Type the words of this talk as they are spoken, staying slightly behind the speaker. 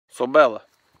So Bella,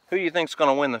 who do you think's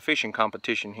gonna win the fishing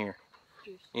competition here?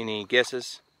 Any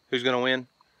guesses? Who's gonna win?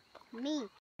 Me.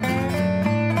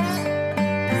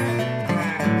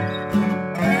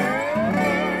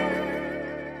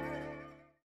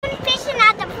 Fishing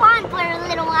at the pond for a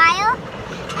little while,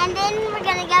 and then we're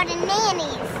gonna go to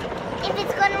Nanny's. If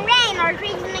it's gonna rain, our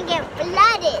creek's gonna get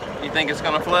flooded. You think it's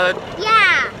gonna flood?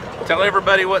 Yeah. Tell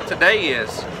everybody what today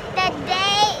is. The day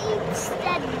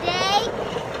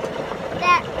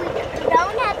that we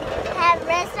don't have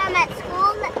rest time at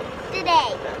school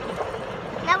today.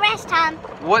 No rest time.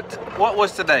 What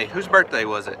was today? Whose birthday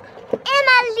was it?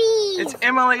 EmmaLee's. It's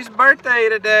EmmaLee's birthday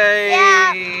today.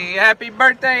 Yeah. Happy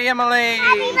birthday, EmmaLee.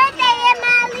 Happy birthday,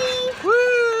 EmmaLee.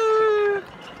 Woo!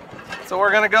 So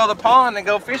we're gonna go to the pond and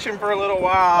go fishing for a little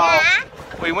while.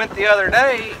 Yeah. We went the other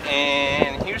day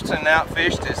and Houston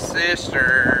outfished his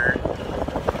sister.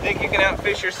 Think you can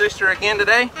outfish your sister again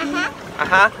today?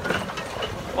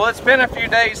 Well, it's been a few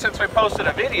days since we posted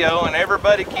a video and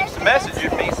everybody keeps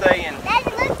messaging me saying,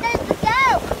 Daddy, look, there's the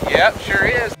goat. yep, sure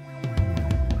is. So,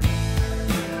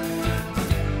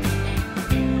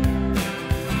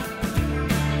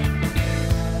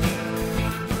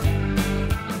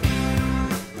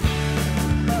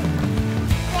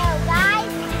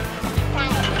 guys,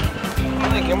 I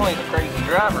think Emily's a crazy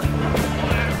driver.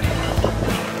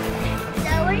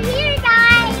 so we're here,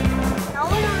 guys.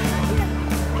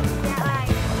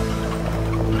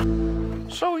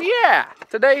 So yeah,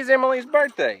 today's Emily's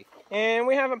birthday. And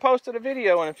we haven't posted a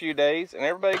video in a few days and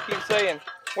everybody keeps saying,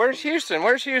 where's Houston?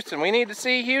 Where's Houston? We need to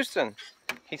see Houston.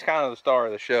 He's kind of the star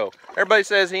of the show. Everybody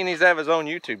says he needs to have his own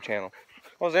YouTube channel.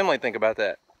 What does Emily think about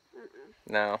that?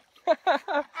 No.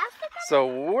 So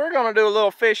we're gonna do a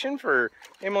little fishing for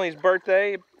Emily's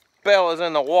birthday. Bella's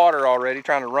in the water already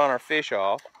trying to run our fish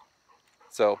off.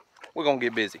 So we're gonna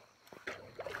get busy.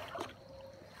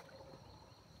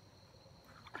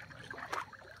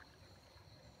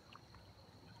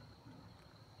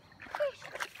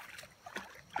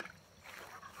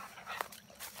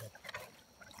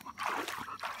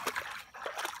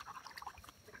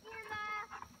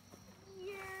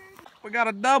 We got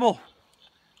a double.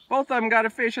 Both of them got a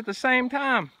fish at the same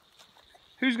time.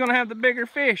 Who's gonna have the bigger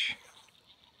fish?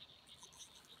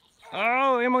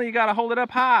 Oh, Emily, you gotta hold it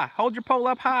up high. Hold your pole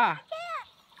up high.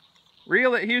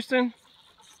 Reel it, Houston.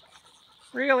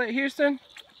 Reel it, Houston.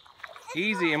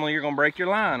 Easy, Emily, you're gonna break your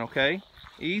line, okay?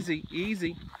 Easy,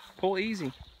 easy. Pull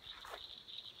easy.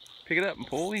 Pick it up and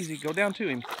pull easy. Go down to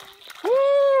him.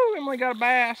 Woo! Emily got a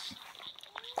bass.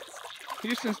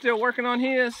 Houston's still working on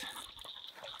his.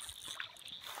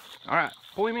 All right,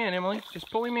 pull him in, Emily. Just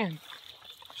pull him in.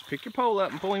 Just pick your pole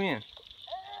up and pull him in.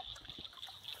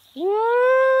 Woo!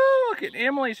 Look at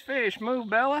Emily's fish. Move,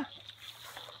 Bella.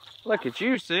 Look at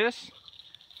you, sis.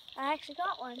 I actually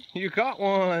got one. You caught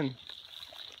one.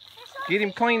 Get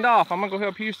him cleaned off. I'm gonna go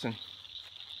help Houston.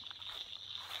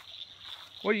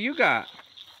 What do you got?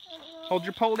 Hold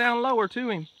your pole down lower to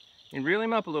him and reel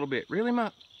him up a little bit. Reel him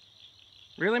up.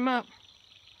 Reel him up.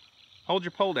 Hold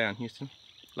your pole down, Houston.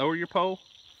 Lower your pole.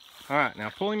 All right, now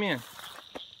pull him in.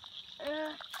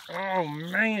 Oh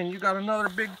man, you got another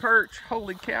big perch.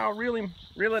 Holy cow, reel him.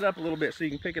 Reel it up a little bit so you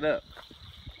can pick it up.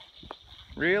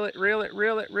 Reel it, reel it,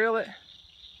 reel it, reel it.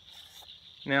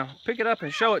 Now, pick it up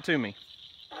and show it to me.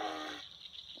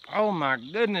 Oh my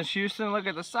goodness, Houston, look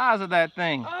at the size of that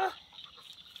thing.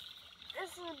 This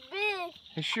is big.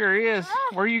 It sure is.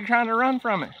 Where are you trying to run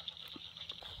from it?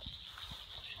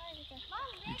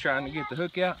 You trying to get the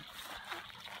hook out?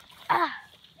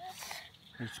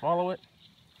 You swallow it?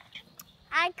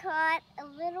 I caught a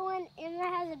little one. Emma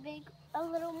has a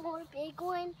little more big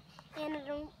one, and I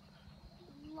don't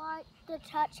like to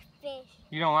touch fish.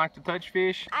 You don't like to touch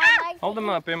fish? I like. Hold them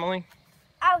up, Emily.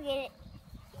 I'll get it.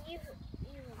 You get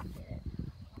it.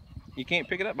 You can't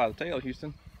pick it up by the tail,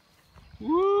 Houston.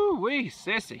 Woo-wee,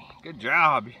 sissy. Good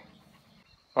job.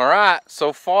 All right,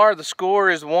 so far the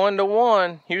score is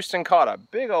 1-1. Houston caught a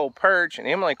big old perch, and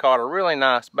Emily caught a really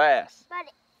nice bass.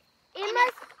 But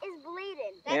Emma is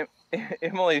bleeding.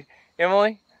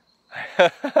 Emily,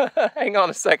 hang on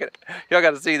a second. Y'all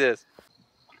got to see this.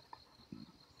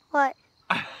 What?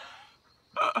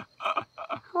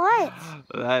 What?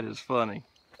 That is funny.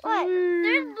 What?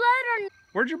 There's blood on.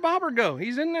 Where'd your bobber go?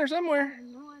 He's in there somewhere. I have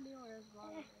no idea where his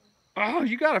bobber is. Oh,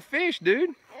 you got a fish,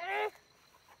 dude.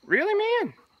 Really,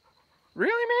 man?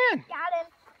 Really, man? Got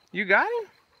him. You got him?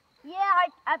 Yeah,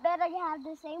 I bet I have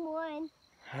the same one.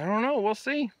 I don't know. We'll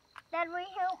see. Dad, will you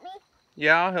help me?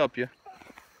 Yeah, I'll help you.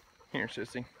 Here,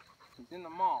 sissy. He's in the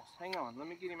moss. Hang on. Let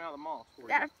me get him out of the moss for you.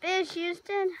 Got a fish,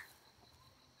 Houston.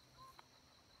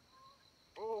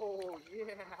 Oh, yeah.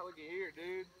 Look at here,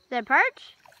 dude. Is that a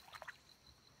perch?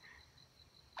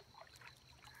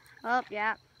 Oh,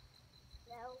 yeah.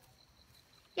 No.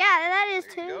 Yeah, that is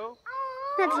There you too. go.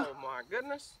 That's, Oh my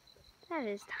goodness. that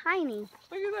is tiny. Look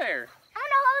at there. I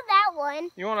want to hold that one.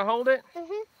 You want to hold it?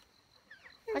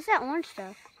 Mm-hmm. What's that orange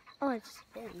stuff? Oh, it's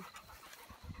spin.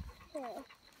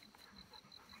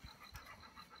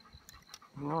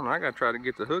 Come on, I gotta try to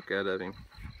get the hook out of him.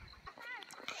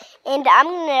 And I'm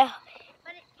going to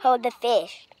hold the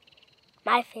fish.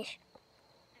 My fish.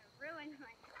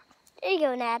 There you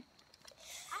go, Nab.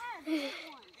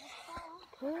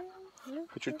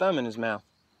 Put your thumb in his mouth.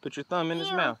 Put your thumb in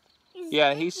his mouth.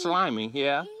 Yeah, he's slimy.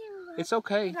 Yeah, it's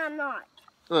okay. I'm not.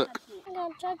 Look. I'm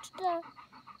going to touch the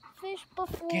fish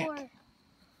before. Get.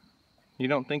 You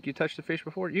don't think you touched the fish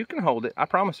before? You can hold it. I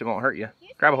promise it won't hurt you.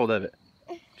 Grab a hold of it.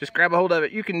 Just grab a hold of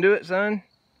it. You can do it, son.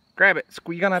 Grab it.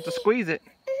 You're gonna have to squeeze it.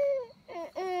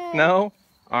 No?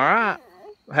 All right.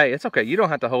 Hey, it's okay. You don't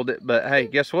have to hold it. But hey,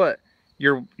 guess what?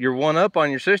 You're one up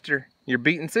on your sister. You're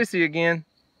beating Sissy again.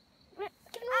 Can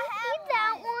I eat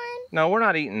that one? No, we're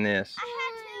not eating this. I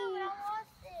had to, but I lost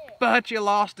it. But you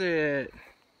lost it.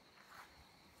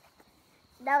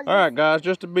 That was All right, guys.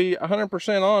 Just to be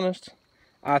 100% honest,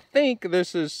 I think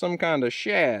this is some kind of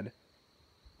shad.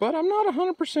 But I'm not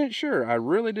 100% sure. I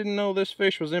really didn't know this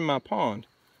fish was in my pond.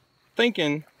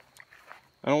 Thinking,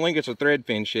 I don't think it's a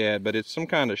threadfin shad, but it's some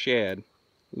kind of shad.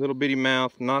 Little bitty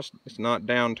mouth. It's not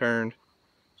downturned.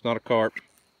 It's not a carp.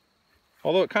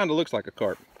 Although it kind of looks like a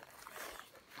carp.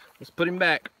 Let's put him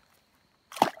back.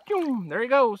 There he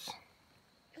goes.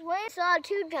 We saw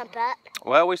two jump up.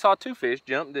 Well, we saw two fish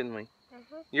jump, didn't we?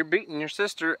 You're beating your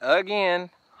sister again.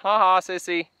 Ha ha,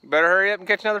 Sissy. You better hurry up and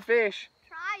catch another fish.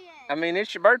 Try it. I mean,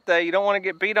 it's your birthday. You don't want to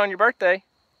get beat on your birthday.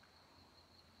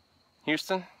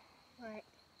 Houston? What?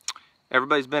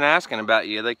 Everybody's been asking about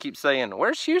you. They keep saying,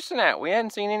 where's Houston at? We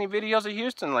hadn't seen any videos of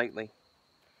Houston lately.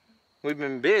 We've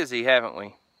been busy, haven't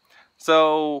we?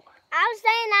 So... I was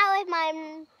staying out with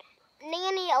my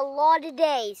nanny a lot of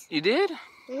days. You did?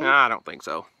 No, I don't think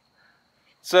so.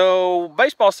 So,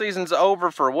 baseball season's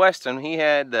over for Weston. He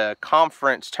had the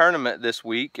conference tournament this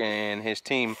week, and his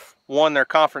team won their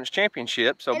conference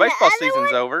championship. So, And baseball the other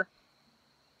season's one? over.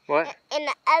 What? And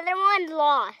the other one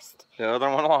lost. The other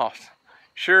one lost.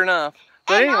 Sure enough.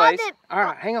 But And anyways, all all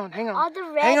right, hang on. All the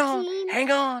red Hang on, teams hang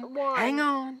won.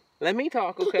 on. Let me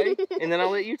talk, okay? And then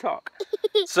I'll let you talk.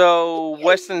 So,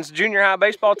 Weston's junior high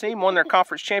baseball team won their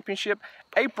conference championship.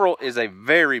 April is a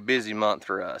very busy month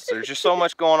for us. There's just so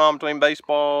much going on between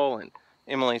baseball and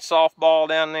EmmaLee's softball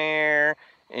down there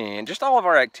and just all of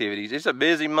our activities. It's a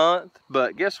busy month,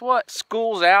 but guess what?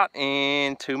 School's out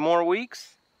in 2 more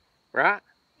weeks, right?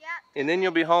 And then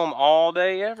you'll be home all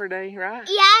day, every day, right?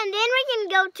 Yeah, and then we can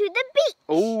go to the beach.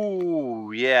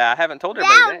 Oh, yeah. I haven't told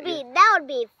everybody yet. That would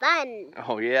be fun.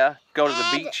 Oh, yeah? Go to the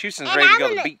And- beach. Houston's and ready to I'm go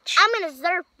to gonna- the beach. I'm gonna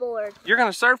surfboard. You're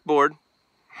going to surfboard?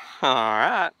 All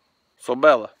right. So,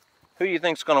 Bella, who do you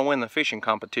think's going to win the fishing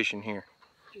competition here?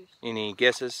 Any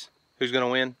guesses? Who's going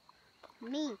to win?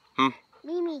 Me. Hmm?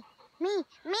 Me.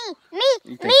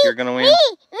 You think you're going to win?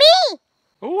 Me.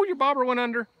 Oh, your bobber went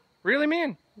under. Reel him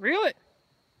in. Reel it.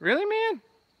 Reel him in.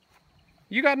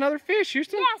 You got another fish,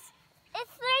 Houston? Yes,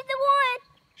 it's 3-1.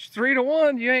 It's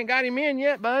 3-1. You ain't got him in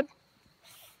yet, bud.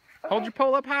 Hold your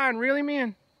pole up high and reel him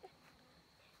in.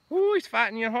 Ooh, he's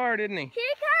fighting you hard, isn't he? Here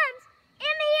he comes.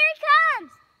 Emma, here he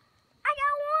comes. I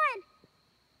got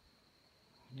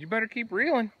one. You better keep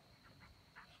reeling.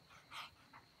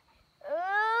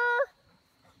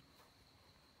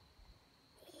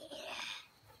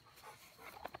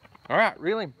 All right,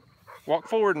 reel him. Walk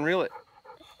forward and reel it.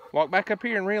 Walk back up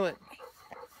here and reel it.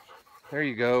 There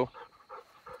you go.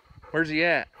 Where's he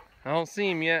at? I don't see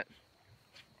him yet.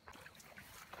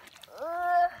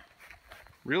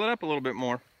 Reel it up a little bit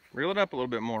more. Reel it up a little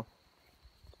bit more.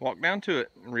 Walk down to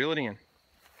it and reel it in.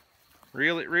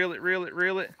 Reel it, reel it, reel it,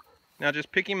 reel it. Now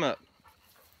just pick him up.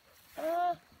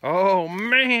 Oh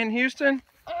man, Houston.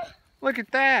 Look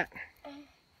at that.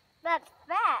 That's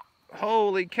fat.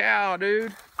 Holy cow,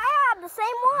 dude. I have the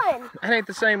same one. That ain't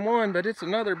the same one, but it's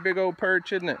another big old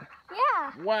perch, isn't it?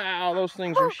 Yeah. Wow, those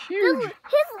things are huge. His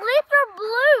lips are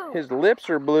blue. His lips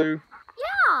are blue.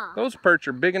 Yeah. Those perch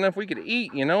are big enough we could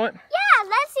eat, you know it? Yeah,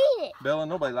 let's eat it. Bella,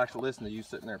 nobody likes to listen to you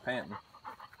sitting there panting.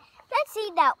 Let's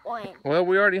eat that one. Well,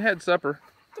 we already had supper.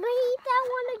 Can I eat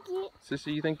that one again?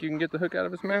 Sissy, you think you can get the hook out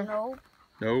of his mouth? No.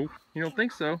 No, you don't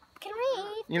think so. Can we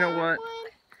eat You know that what? one?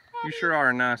 You sure are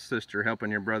a nice sister helping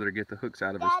your brother get the hooks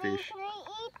out of his Daddy, fish. can I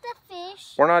eat the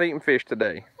fish? We're not eating fish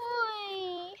today.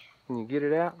 Why? Can you get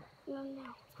it out? No.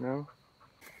 No?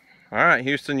 All right,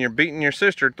 Houston, you're beating your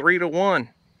sister 3-1. Did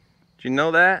you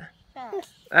know that? No.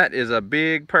 That is a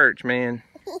big perch, man.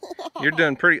 You're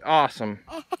doing pretty awesome.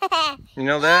 You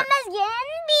know that? Emma's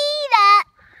getting beat up.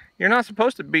 You're not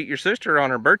supposed to beat your sister on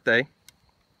her birthday.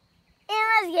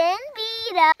 Emma's getting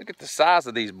beat up. Look at the size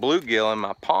of these bluegill in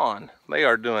my pond. They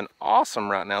are doing awesome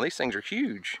right now. These things are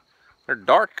huge. They're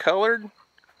dark colored.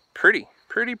 Pretty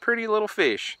little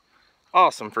fish.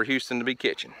 Awesome for Houston to be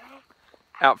catching.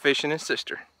 Out fishing his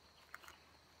sister.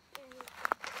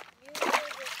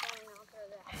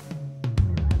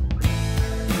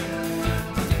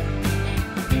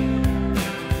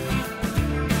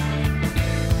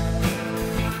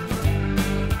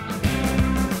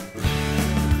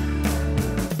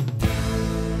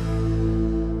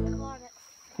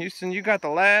 Houston, you got the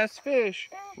last fish.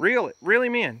 Reel it. Reel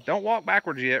him in. Don't walk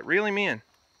backwards yet. Reel him in.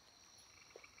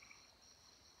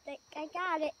 I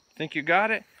got it. Think you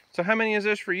got it? So how many is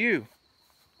this for you?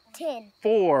 10.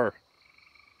 4.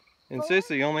 And 4?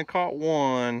 Sissy only caught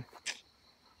 1.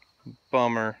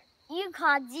 Bummer. You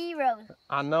caught 0.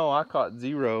 I know, I caught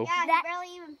 0. Yeah, you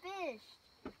barely even fished.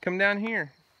 Come down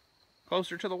here.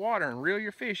 Closer to the water and reel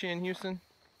your fish in, Houston.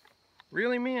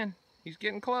 Reel him in. He's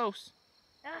getting close.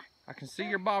 I can see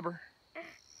your bobber.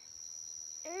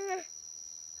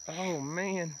 Oh,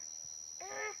 man.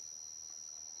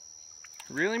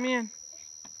 Reel him in.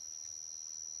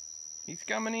 He's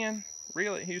coming in.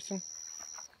 Reel it, Houston.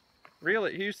 Reel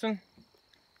it, Houston.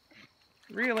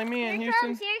 Reel him in,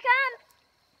 Houston. Here it comes.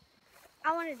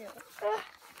 I want to do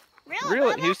it. Reel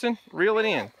it, Houston. Reel it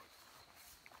in.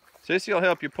 Sissy will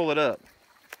help you pull it up.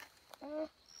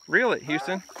 Reel it,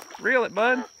 Houston. Reel it,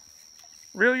 bud.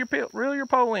 Reel your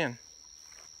pole in.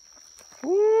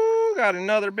 Woo, got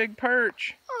another big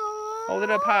perch. Hold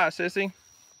it up high, Sissy.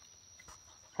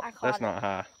 That's not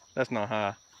high. That's not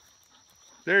high.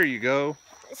 There you go.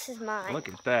 This is mine. Look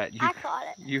at that. I caught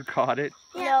it. You caught it?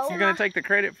 No. You're going to take the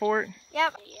credit for it?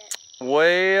 Yep.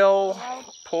 Well,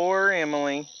 poor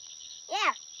Emily.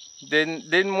 Yeah.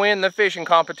 Didn't win the fishing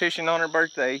competition on her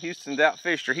birthday. Houston's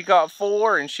outfished her. He caught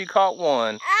 4 and she caught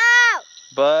 1. Ow!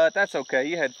 But that's okay.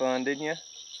 You had fun, didn't you?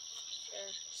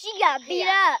 She got beat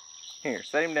up. Here,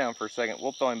 set him down for a second.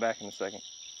 We'll throw him back in a second.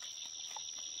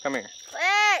 Come here.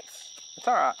 What? It's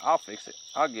all right. I'll fix it.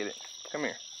 I'll get it. Come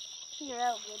here. Here,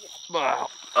 I'll get it. Wow.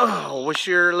 Oh, we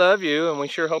sure love you, and we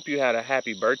sure hope you had a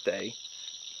happy birthday.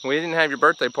 We didn't have your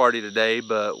birthday party today,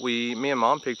 but me and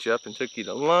Mom picked you up and took you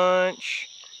to lunch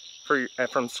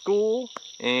from school,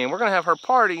 and we're gonna have her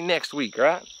party next week,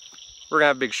 right? We're gonna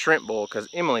have a big shrimp bowl because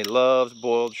Emily loves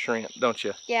boiled shrimp, don't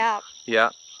you? Yeah. Yeah.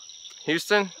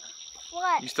 Houston,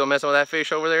 What? you still messing with that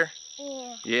fish over there?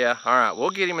 Yeah. Yeah. All right.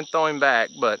 We'll get him and throw him back,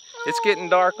 but it's getting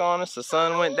dark on us. The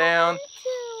sun went down.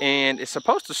 And it's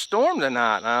supposed to storm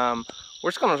tonight.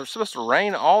 It's supposed to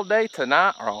rain all day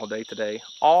tonight, or all day today,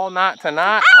 all night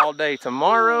tonight, all day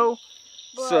tomorrow.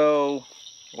 So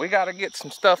we got to get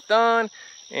some stuff done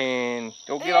and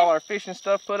go get all our fishing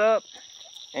stuff put up.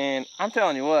 And I'm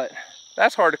telling you what,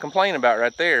 that's hard to complain about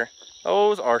right there.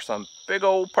 Those are some big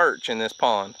old perch in this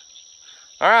pond.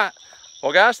 All right.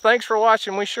 Well, guys, thanks for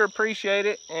watching. We sure appreciate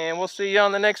it. And we'll see you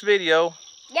on the next video.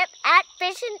 Yep, at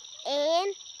fishing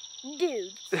and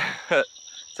dudes.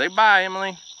 Say bye,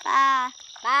 Emily. Bye.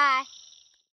 Bye.